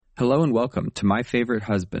Hello and welcome to My Favorite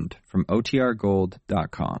Husband from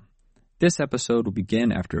OTRGold.com. This episode will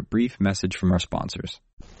begin after a brief message from our sponsors.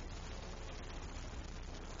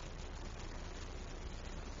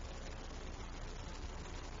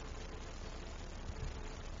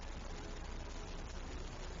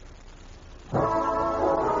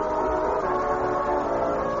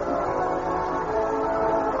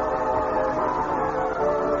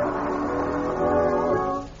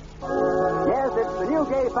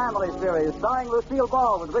 Family series starring Lucille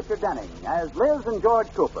Ball with Richard Denning as Liz and George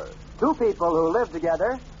Cooper, two people who live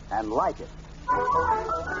together and like it.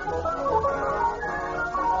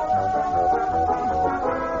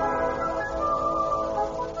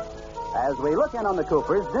 As we look in on the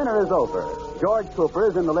Coopers, dinner is over. George Cooper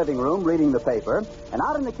is in the living room reading the paper, and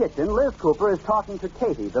out in the kitchen, Liz Cooper is talking to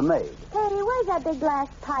Katie, the maid. Katie, where's that big glass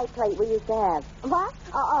pie plate we used to have? What?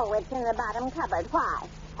 Oh, it's in the bottom cupboard. Why?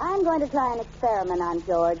 I'm going to try an experiment on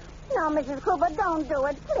George. No, Mrs. Cooper, don't do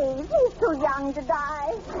it, please. He's too young to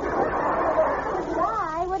die.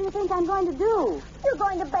 Die? What do you think I'm going to do? You're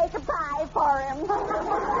going to bake a pie for him.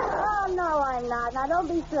 Oh, no, I'm not. Now, don't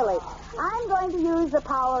be silly. I'm going to use the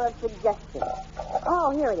power of suggestion.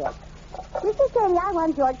 Oh, here it is. You see, Katie, I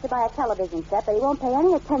want George to buy a television set, but he won't pay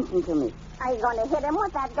any attention to me. Are you going to hit him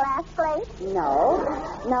with that glass plate? No.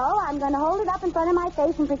 No, I'm going to hold it up in front of my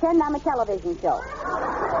face and pretend I'm a television show.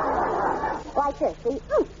 Like this, see?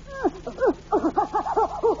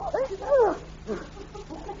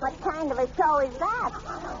 What kind of a show is that?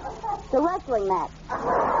 It's a wrestling match.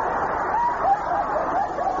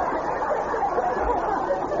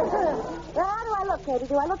 Well, how do I look, Katie?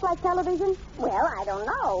 Do I look like television? Well, I don't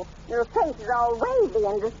know. Your face is all wavy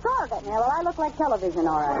and distorted. Yeah, well, I look like television,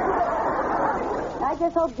 all right. I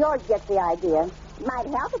just hope George gets the idea. It might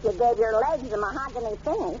help if you gave your legs a mahogany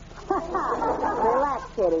finish. Relax,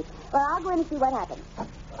 Kitty. Well, I'll go in and see what happens.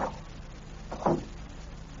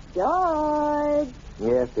 George.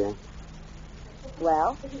 Yes, dear.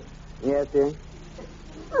 Well? Yes, dear.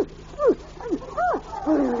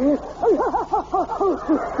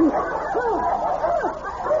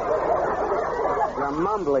 You're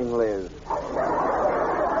mumbling, Liz.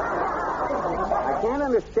 I can't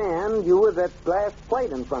understand you with that glass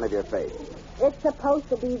plate in front of your face. It's supposed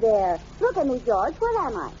to be there. Look at me, George. What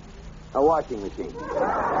am I? A washing machine.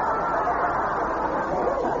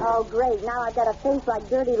 Oh, great. Now I've got a face like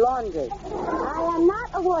dirty laundry. I am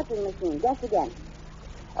not a washing machine. Guess again.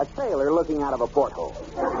 A sailor looking out of a porthole.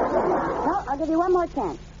 No, I'll give you one more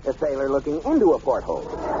chance. A sailor looking into a porthole.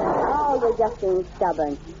 Oh, you're just being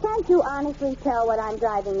stubborn. Can't you honestly tell what I'm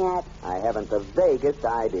driving at? I haven't the vaguest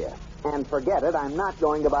idea. And forget it, I'm not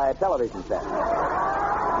going to buy a television set.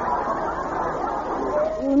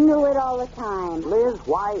 You knew it all the time. Liz,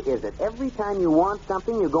 why is it every time you want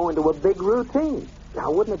something, you go into a big routine? Now,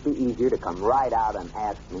 wouldn't it be easier to come right out and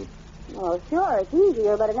ask me? Well, sure, it's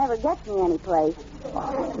easier, but it never gets me any place.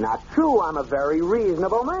 Not true. I'm a very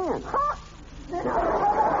reasonable man.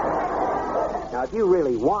 Now, if you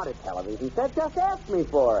really want a television set, just ask me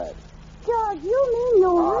for it. George, you mean you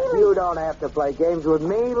really... You don't have to play games with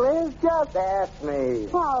me, Liz. Just ask me.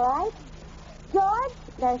 All right. George,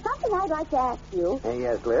 there's something I'd like to ask you.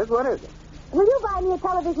 Yes, Liz, what is it? Will you buy me a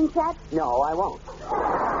television set? No, I won't.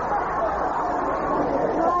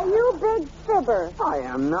 Are you big fibber? I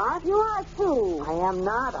am not. You are, too. I am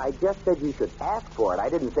not. I just said you should ask for it. I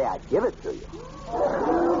didn't say I'd give it to you.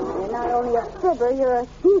 You're not only a fibber, you're a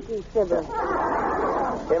sneaky fibber.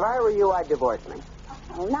 If I were you, I'd divorce me.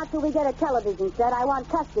 Well, not till we get a television set. I want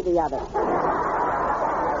custody of it.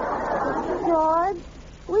 George,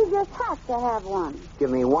 we just have to have one. Give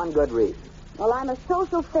me one good reason. Well, I'm a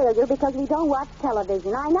social failure because we don't watch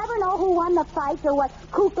television. I never know who won the fight or what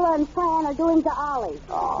Kukla and Fran are doing to Ollie.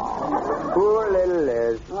 Oh, poor little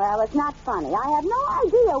Liz. Well, it's not funny. I have no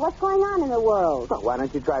idea what's going on in the world. Well, why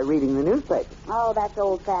don't you try reading the newspaper? Oh, that's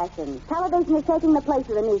old-fashioned. Television is taking the place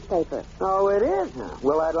of the newspaper. Oh, it is, huh?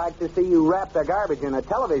 Well, I'd like to see you wrap the garbage in a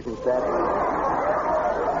television set.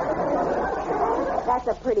 That's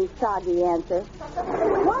a pretty soggy answer.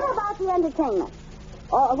 What about the entertainment?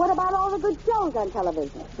 What about all the good shows on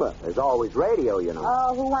television? Well, there's always radio, you know.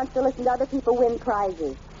 Oh, who wants to listen to other people win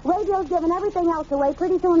prizes? Radio's giving everything else away.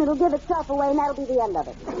 Pretty soon it'll give itself away, and that'll be the end of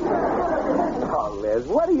it. Oh, Liz,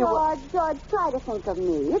 what are you... George, try to think of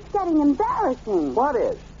me. It's getting embarrassing. What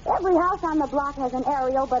is? Every house on the block has an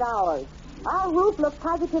aerial but ours. Our roof looks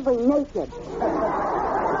positively naked.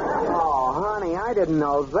 Oh, honey, I didn't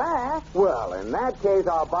know that. Well, in that case,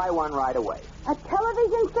 I'll buy one right away. A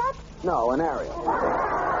television set? No, an aerial.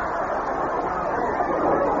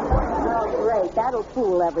 Oh, Great, that'll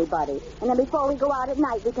fool everybody. And then before we go out at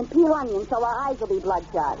night, we can peel onions so our eyes will be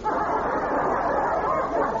bloodshot.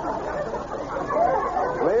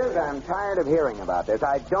 Liz, I'm tired of hearing about this.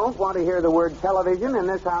 I don't want to hear the word television in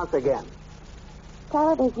this house again.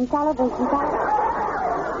 Television. Liz?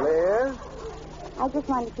 I just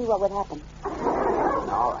wanted to see what would happen.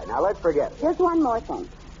 All right, now let's forget it. Just one more thing.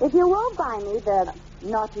 If you won't buy me the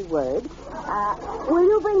naughty word, will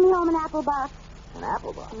you bring me home an apple box? An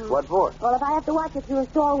apple box? What for? Well, if I have to watch it through a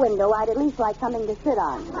store window, I'd at least like something to sit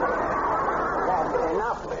on. That's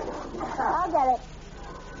enough, Liz. I'll get it.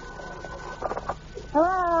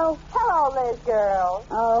 Hello? Hello, Liz, girl.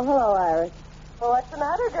 Oh, hello, Iris. Well, what's the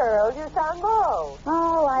matter, girl? You sound low.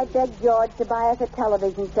 Oh, I begged George to buy us a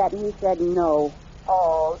television set, and he said no.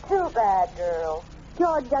 Oh, too bad, girl.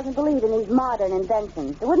 George doesn't believe in these modern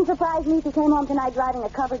inventions. It wouldn't surprise me if he came home tonight driving a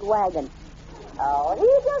covered wagon. Oh, he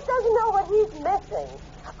just doesn't know what he's missing.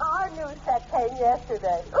 Our new set came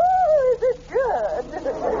yesterday. Ooh, is it good?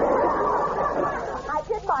 I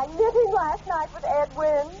did my knitting last night with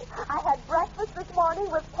Edwin. I had breakfast this morning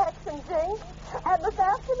with Pex and Jinx. And this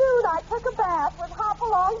afternoon I took a bath with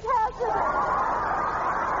Hopalong Cassidy.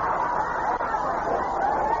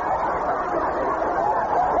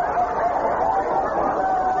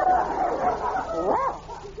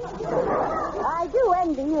 I do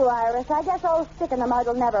envy you, Iris. I guess old Stick in the Mud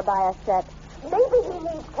will never buy a set. Maybe he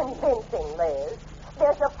needs convincing, Liz.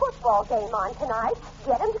 There's a football game on tonight.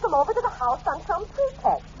 Get him to come over to the house on some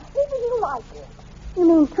pretext. Maybe he'll like it. You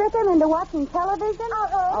mean trick him into watching television?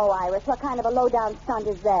 Uh-huh. Oh, Iris, what kind of a low-down stunt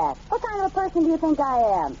is that? What kind of a person do you think I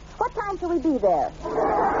am? What time shall we be there?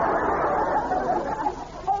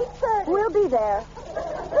 8:30. We'll be there.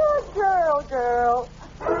 Good girl.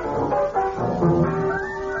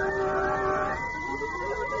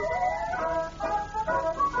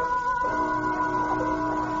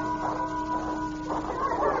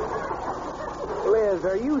 Liz,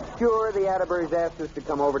 are you sure the Atterburys asked us to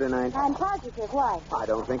come over tonight? I'm positive. Why? I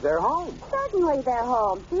don't think they're home. Certainly they're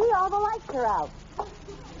home. See, all the lights are out.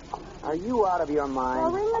 Are you out of your mind?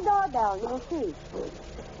 Well, ring the doorbell. You'll see.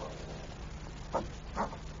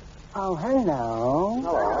 Oh, hello.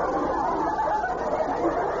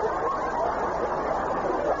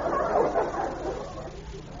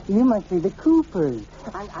 You must be the Coopers.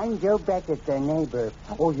 I'm Joe Beckett, their neighbor.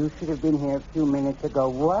 Oh, you should have been here a few minutes ago.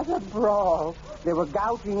 What a brawl. They were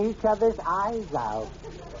gouging each other's eyes out.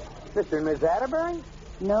 Mr. and Miss Atterbury?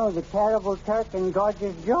 No, the terrible Turk and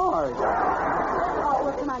gorgeous George. Oh,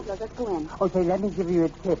 well, come on, George. Let's go in. Okay, let me give you a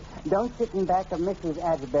tip. Don't sit in back of Mrs.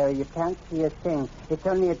 Atterbury. You can't see a thing. It's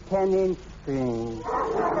only a 10-inch screen.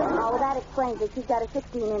 Oh, well, that explains it. She's got a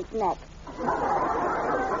 16-inch neck.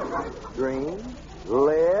 Green?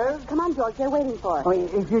 Liz? Come on, George. They're waiting for us. Oh,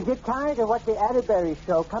 if you get tired of what the Atterbury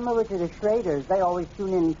show, come over to the Schraders. They always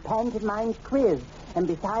tune in pantomime quiz. And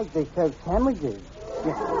besides, they serve sandwiches.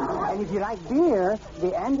 And if you like beer,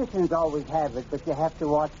 the Andersons always have it, but you have to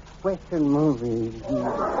watch Western movies.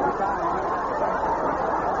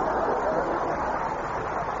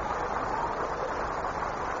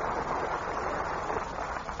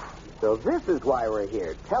 So this is why we're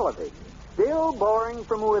here. Television. Still boring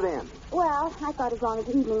from within. Well, I thought as long as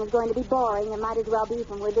the evening was going to be boring, it might as well be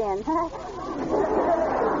from within. Liz,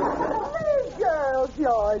 girl,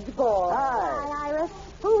 George, boy. Hi, Iris.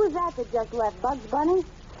 Who was that just left? Bugs Bunny?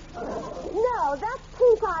 No, that's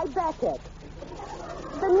Pink Eye Beckett.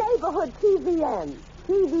 The neighborhood TVM.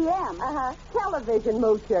 TVM? Uh-huh. Television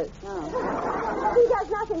moocher. Oh. He does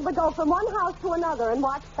nothing but go from one house to another and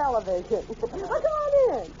watch television. Well, go on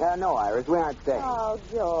in. No, Iris, we aren't staying. Oh,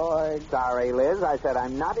 George. Sorry, Liz. I said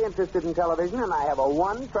I'm not interested in television, and I have a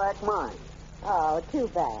one-track mind. Oh, too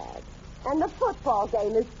bad. And the football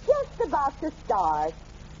game is just about to start.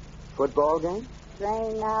 Football game?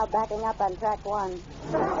 Train now backing up on track 1.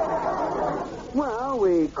 Well,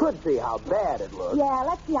 we could see how bad it looks. Yeah,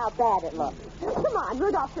 let's see how bad it looks. Come on,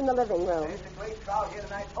 Rudolph's in the living room. There's a great crowd here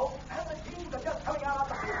tonight, folks, and the teams are just coming out on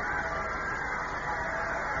the field.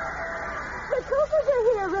 The Coopers are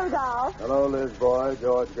here, Rudolph. Hello, Liz boy,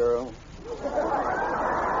 George girl.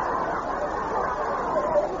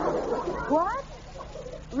 What?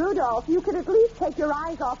 Rudolph, you could at least take your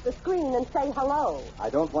eyes off the screen and say hello. I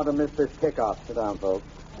don't want to miss this kickoff. Sit down, folks.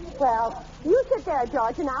 Well, you sit there,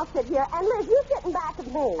 George, and I'll sit here. And Liz, you sit in back of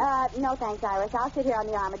me. No thanks, Iris. I'll sit here on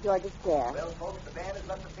the arm of George's chair. Well, folks, the band has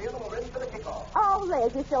left the field and we're ready for the kickoff. Oh,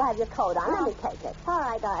 Liz, you still have your coat on. Let me take it. All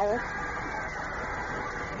right, Iris.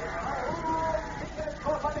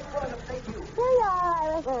 Here you are,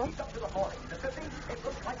 Iris. He's up to the 40. The 50. It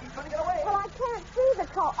looks like he's going to get away. Well, I can't see the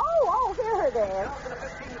coat. Oh, here it is. Down to the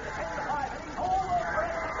 15, the 10, the 5, and he's all over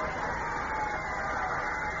it.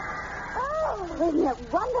 Isn't it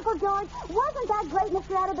wonderful, George? Wasn't that great,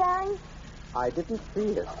 Mr. Atterbury? I didn't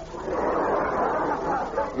see it.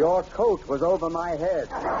 Your coat was over my head.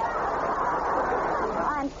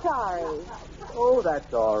 I'm sorry. Oh,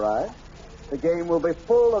 that's all right. The game will be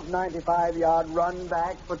full of 95-yard run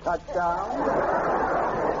backs for touchdowns.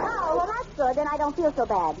 Oh, well, that's good. Then I don't feel so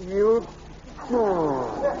bad. You... How'd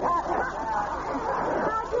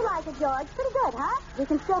you like it, George? Pretty good, huh? You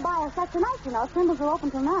can still buy us extra nights, you know. Symbols are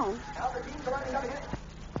open till 9.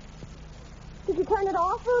 Did you turn it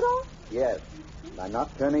off, Rudolph? Yes. I'm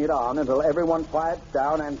not turning it on until everyone quiets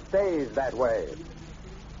down and stays that way.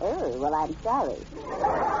 Oh, well, I'm sorry.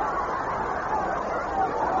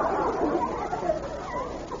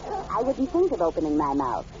 I wouldn't think of opening my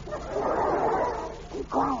mouth. Keep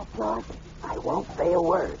quiet, George. I won't say a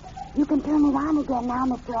word. You can turn it on again now,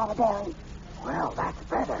 Mr. Atterbury. Well, that's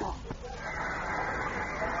better.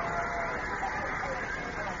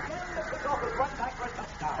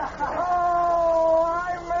 Oh,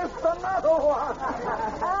 I missed another one.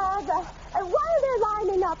 While they're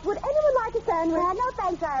lining up, would anyone like a sandwich? No,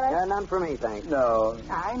 thanks, Iris. None for me, thanks. No.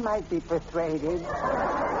 I might be persuaded.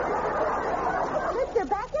 Mr.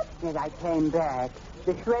 Beckett? As I came back,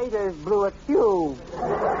 the Schraders blew a fuse.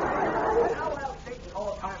 Now, station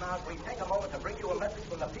call timeout. We take a moment to bring you a message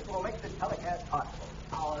from the people who make this telecast possible.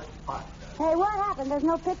 Our sponsor. Hey, what happened? There's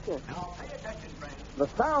no picture. Now, pay attention, friends. The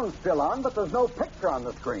sound's still on, but there's no picture on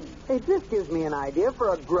the screen. Hey, this gives me an idea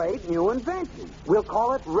for a great new invention. We'll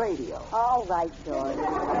call it radio. All right, George. In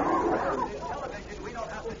television, we don't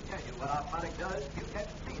have to tell you what our product does. You can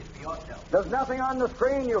see it for yourself. There's nothing on the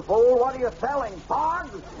screen, you fool. What are you selling,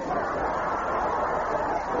 Pogs?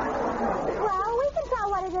 Well, we can tell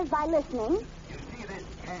what it is by listening. You see this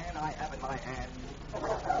can I have in my hand?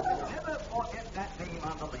 Never forget that name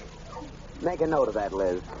on the label. Make a note of that,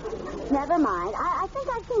 Liz. Never mind. I think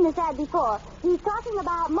I've seen this ad before. He's talking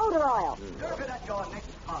about motor oil. Serve it at your next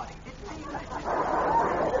party. It's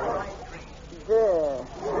Duh.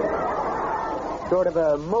 Sort of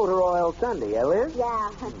a motor oil Sunday, eh, Liz? Yeah,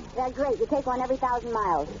 they're great. You take one every 1,000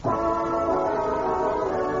 miles.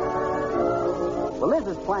 Well,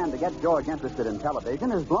 Liz's plan to get George interested in television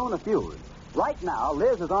has blown a fuse. Right now,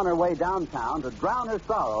 Liz is on her way downtown to drown her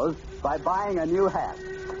sorrows by buying a new hat.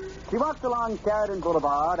 She walks along Sheridan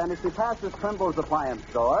Boulevard, and as she passes Trimble's appliance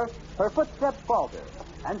store, her footsteps falter,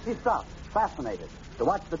 and she stops, fascinated, to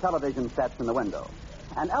watch the television sets in the window.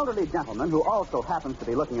 An elderly gentleman, who also happens to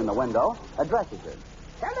be looking in the window, addresses her.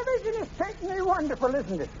 Television is certainly wonderful,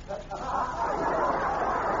 isn't it?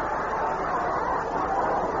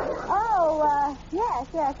 Oh, yes,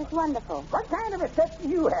 it's wonderful. What kind of a set do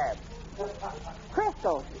you have?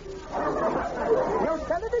 Crystals. No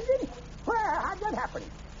television? Well, how'd that happen?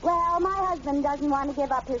 Well, my husband doesn't want to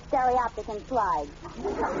give up his stereoptic and slides.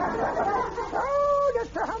 Oh,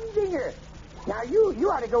 that's a humdinger. Now,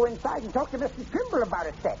 you ought to go inside and talk to Mr. Trimble about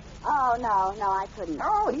a set. Oh, no, I couldn't.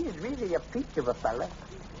 Oh, he's really a peach of a fella.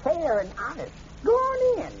 Fair and honest. Go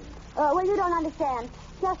on in. Well, you don't understand.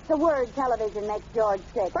 Just the word television makes George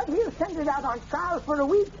sick. But he'll send it out on trial for a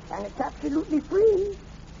week, and it's absolutely free.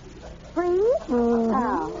 Free? Mm-hmm.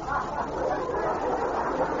 Oh.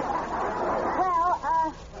 Well,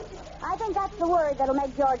 I think that's the word that'll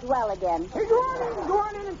make George well again. Hey, go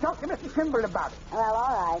on in and talk to Mr. Trimble about it. Well,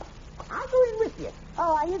 all right. I'll go in with you.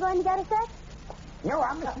 Oh, are you going to get a set? No,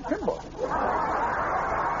 I'm Mr. Trimble.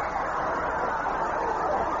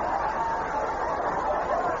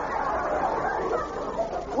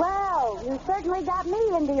 Well, you certainly got me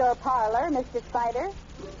into your parlor, Mr. Spider.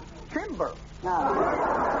 Trimble.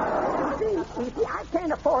 Oh. You see, I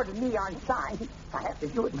can't afford a neon sign. I have to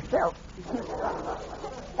do it myself.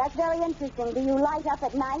 That's very interesting. Do you light up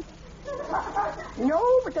at night? No,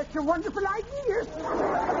 but that's a wonderful idea.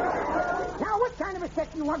 Now, what kind of a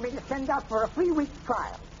set do you want me to send out for a free week's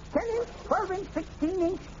trial? 10-inch, 12-inch,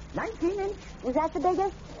 16-inch, 19-inch? Is that the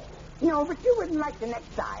biggest? No, but you wouldn't like the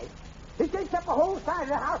next size. It takes up a whole side of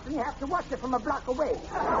the house, and you have to watch it from a block away.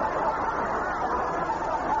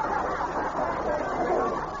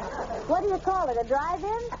 What do you call it, a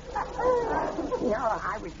drive-in? No,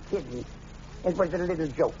 I was kidding. It was a little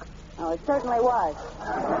joke. Oh, it certainly was.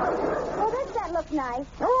 Well, this set looks nice.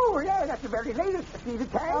 Oh, yeah, that's the very latest. See the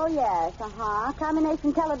tag? Oh, yes,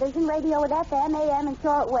 combination television, radio with FM, AM, and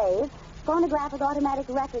short wave. Phonograph with automatic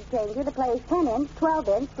record changer that plays 10-inch,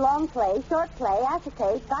 12-inch, long play, short play,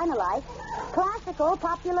 acetate, vinylite, classical,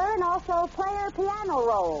 popular, and also player piano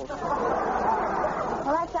rolls.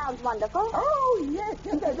 Well, that sounds wonderful. Oh, yes,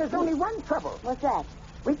 and there's only one trouble. What's that?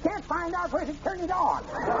 We can't find out where to turn it on.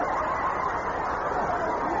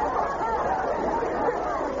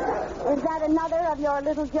 Is that another of your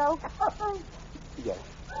little jokes? Yes.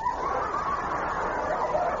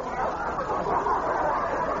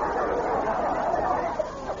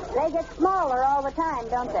 They get smaller all the time,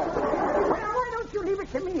 don't they? Well, why don't you leave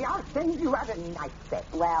it to me? I'll send you out a nice set.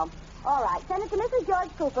 Well, all right. Send it to Mrs. George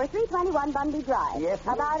Cooper, 321 Bundy Drive. Yes,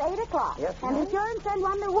 ma'am. About 8 o'clock. Yes, And ma'am. be sure and send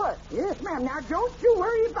one to work. Yes, ma'am. Now, don't you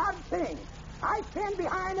worry about a thing. I stand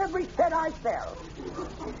behind every set I sell.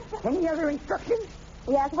 Any other instructions?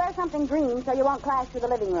 Yes, wear something green so you won't clash with the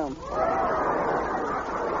living room.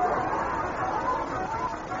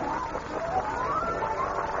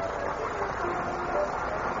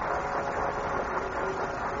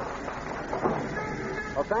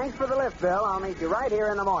 Well, thanks for the lift, Bill. I'll meet you right here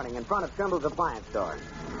in the morning in front of Trimble's appliance store.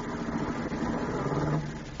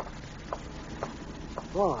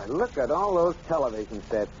 Boy, look at all those television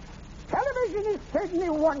sets. Television is certainly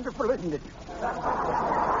wonderful, isn't it?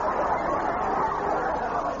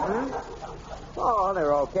 Oh,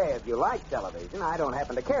 they're okay if you like television. I don't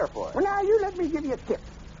happen to care for it. Well, now, you let me give you a tip.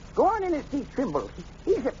 Go on in and see Trimble.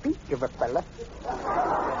 He's a peach of a fella.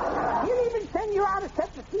 He'll even send you out a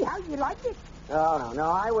set to see how you like it. Oh,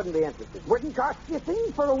 no, I wouldn't be interested. Wouldn't cost you a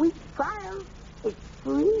thing for a week's trial. It's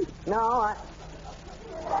free. No,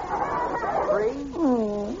 Free?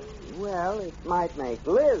 Well, it might make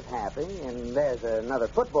Liz happy, and there's another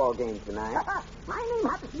football game tonight. My name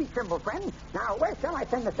happens to be Trimble, friend. Now, where shall I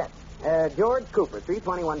send the set? George Cooper,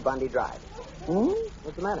 321 Bundy Drive.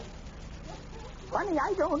 What's the matter? Funny,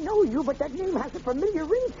 I don't know you, but that name has a familiar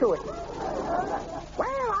ring to it.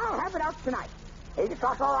 Well, I'll have it out tonight. 8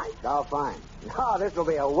 o'clock, all right? Oh, fine. Oh, this will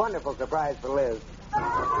be a wonderful surprise for Liz.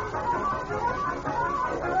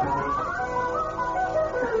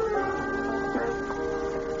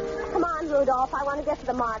 Come on, Rudolph. I want to get to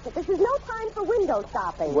the market. This is no time for window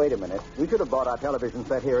shopping. Wait a minute. We should have bought our television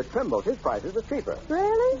set here at Trimble's. His prices are cheaper.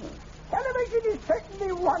 Really? Television is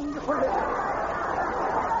certainly wonderful.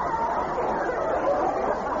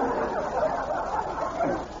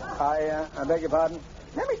 I beg your pardon?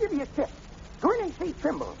 Let me give you a tip. Go in and see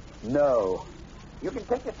Trimble. No. You can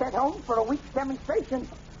take the set home for a week's demonstration.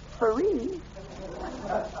 Free.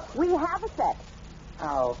 We have a set.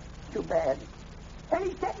 Oh, too bad.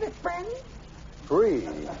 Any setless friends? Free.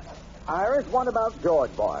 Iris, what about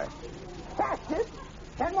George Boy? That's it.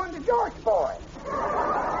 Send one to George Boy.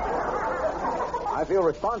 I feel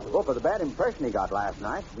responsible for the bad impression he got last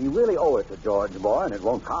night. We really owe it to George Boy, and it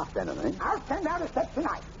won't cost anything. I'll send out a set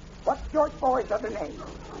tonight. What's George Boy's other name?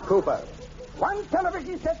 Cooper. One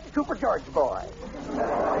television set to Cooper George Boy.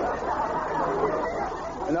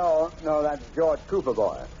 No, that's George Cooper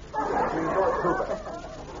Boy. I mean, George Cooper.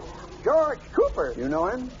 George Cooper? You know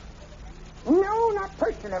him? No, not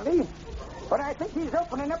personally. But I think he's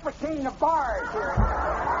opening up a chain of bars here.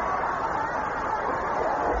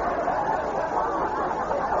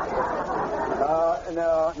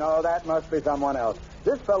 No, that must be someone else.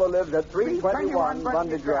 This fellow lives at 321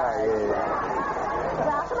 Bundy Drive.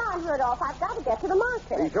 Well, come on, Rudolph. I've got to get to the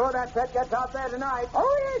market. Be sure that set gets out there tonight.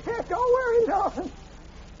 Oh, yes, don't worry, Dolphin.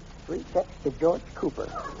 3 sets to George Cooper.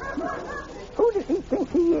 Who does he think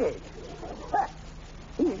he is? Huh.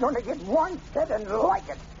 He's going to get one set and like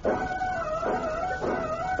it.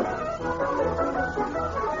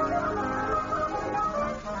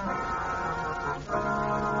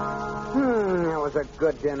 That was a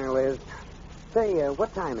good dinner, Liz. Say,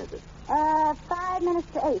 what time is it? 5 minutes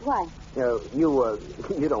to 8. Why?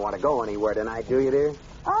 You don't want to go anywhere tonight, do you, dear?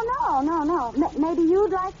 Oh, no. Maybe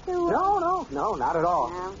you'd like to... No, not at all.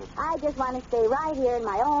 No. I just want to stay right here in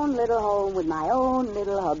my own little home with my own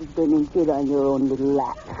little husband and sit on your own little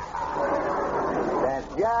lap. That's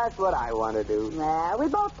just what I want to do. Well, we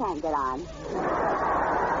both can't get on.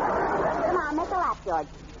 Come on, make a lap, George.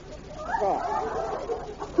 There.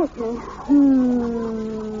 Kiss me.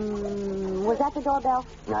 Was that the doorbell?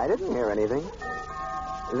 I didn't hear anything.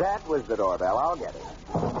 That was the doorbell. I'll get it.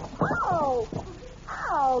 Oh!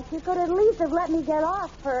 Ouch! You could at least have let me get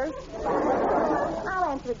off first. I'll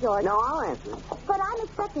answer it, George. No, I'll answer. But I'm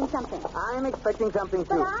expecting something. I'm expecting something,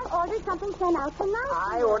 But too. I ordered something sent out tonight.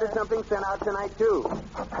 I ordered something sent out tonight, too.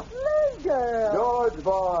 Liz girl. George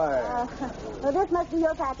Boy. Well, this must be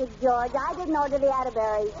your package, George. I didn't order the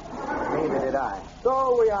Atterberries. Neither did I.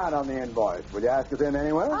 So we aren't on the invoice. Will you ask us in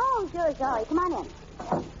anyway? Oh, sure, sorry. Come on in.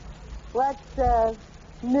 What's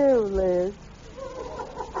new, Liz?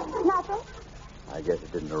 Nothing. I guess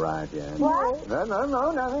it didn't arrive yet. What? No,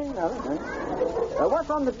 nothing. What's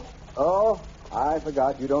on the... Oh, I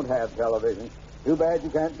forgot you don't have television. Too bad you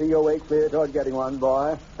can't see your way clear toward getting one,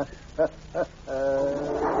 boy. Yes,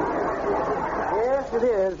 it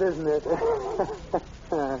is, isn't it?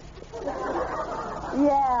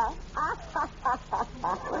 Yeah. I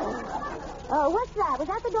Oh, what's that? Was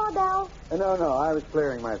that the doorbell? No, I was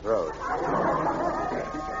clearing my throat.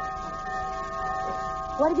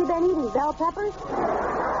 What have you been eating? Bell peppers?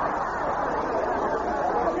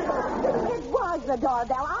 It was the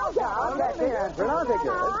doorbell. I'll get I'll get the answer. I'll take it.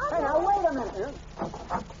 Hey, now, wait a minute.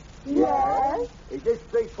 Yes. Is this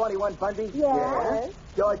Street 21 Bundy? Yes.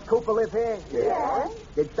 George Cooper live here? Yes.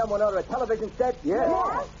 Did someone order a television set? Yes.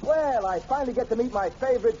 Yes. Well, I finally get to meet my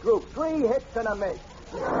favorite group. 3 hits and a miss.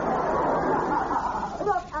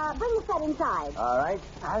 Look, bring the set inside. All right.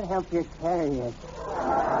 I'll help you carry it.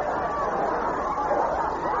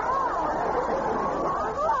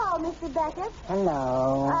 Hello, Mr. Beckett.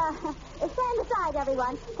 Hello. Stand aside,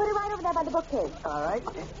 everyone. Put it right over there by the bookcase. All right.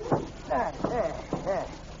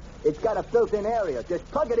 It's got a built-in area. Just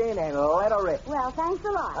plug it in and let her rip. Well, thanks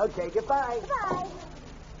a lot. Okay, goodbye. Bye.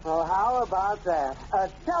 Oh, how about that? A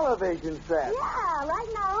television set. Yeah, right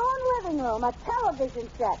in our own living room, a television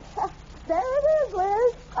set. There it is,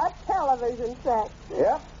 Liz. A television set.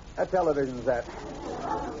 Yep, a television set.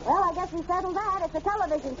 Well, I guess we settled that. It's a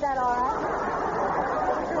television set, all right.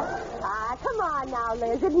 Come on now,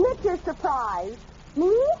 Liz. Admit you're surprised.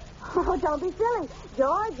 Me? Oh, don't be silly.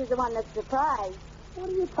 George is the one that's surprised. What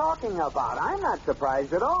are you talking about? I'm not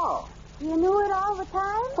surprised at all. You knew it all the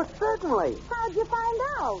time? Well, certainly. How'd you find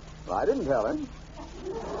out? Well, I didn't tell him.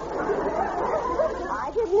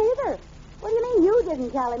 I didn't either. What do you mean you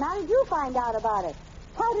didn't tell him? How did you find out about it?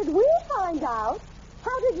 How did we find out?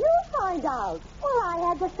 How did you find out? Well, I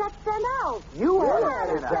had the set sent out. You had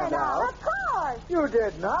it sent out. Of course. You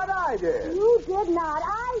did not, I did. You did not.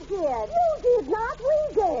 I did. You did not.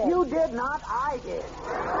 We did. You did not. I did.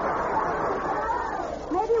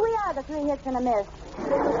 Maybe we are the 3 hits and a miss.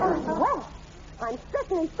 Well, I'm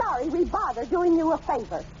certainly sorry we bothered doing you a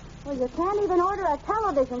favor. Well, you can't even order a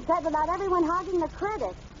television set without everyone hogging the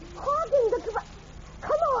credit. Hogging the...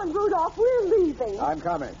 Come on, Rudolph. We're leaving. I'm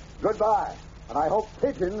coming. Goodbye. And I hope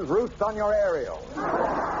pigeons roost on your aerial. Well,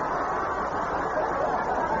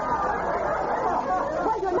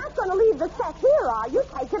 you're not going to leave the set here, are you?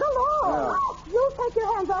 Take it along. No. You take your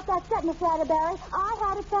hands off that set, Mr. Atterbury. I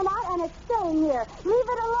had it sent out, and it's staying here. Leave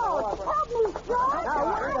it alone. Help me, George.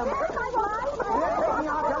 Now, wait a minute. You're taking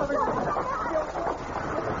our television.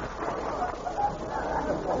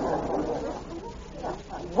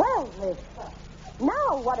 Well, Liz,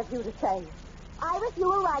 now what have you to say? Iris, you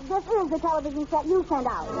were right. This is the television set you sent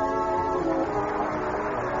out.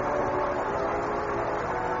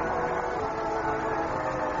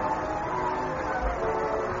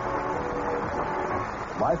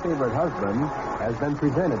 My Favorite Husband has been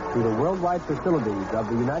presented through the worldwide facilities of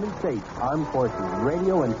the United States Armed Forces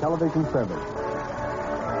Radio and Television Service.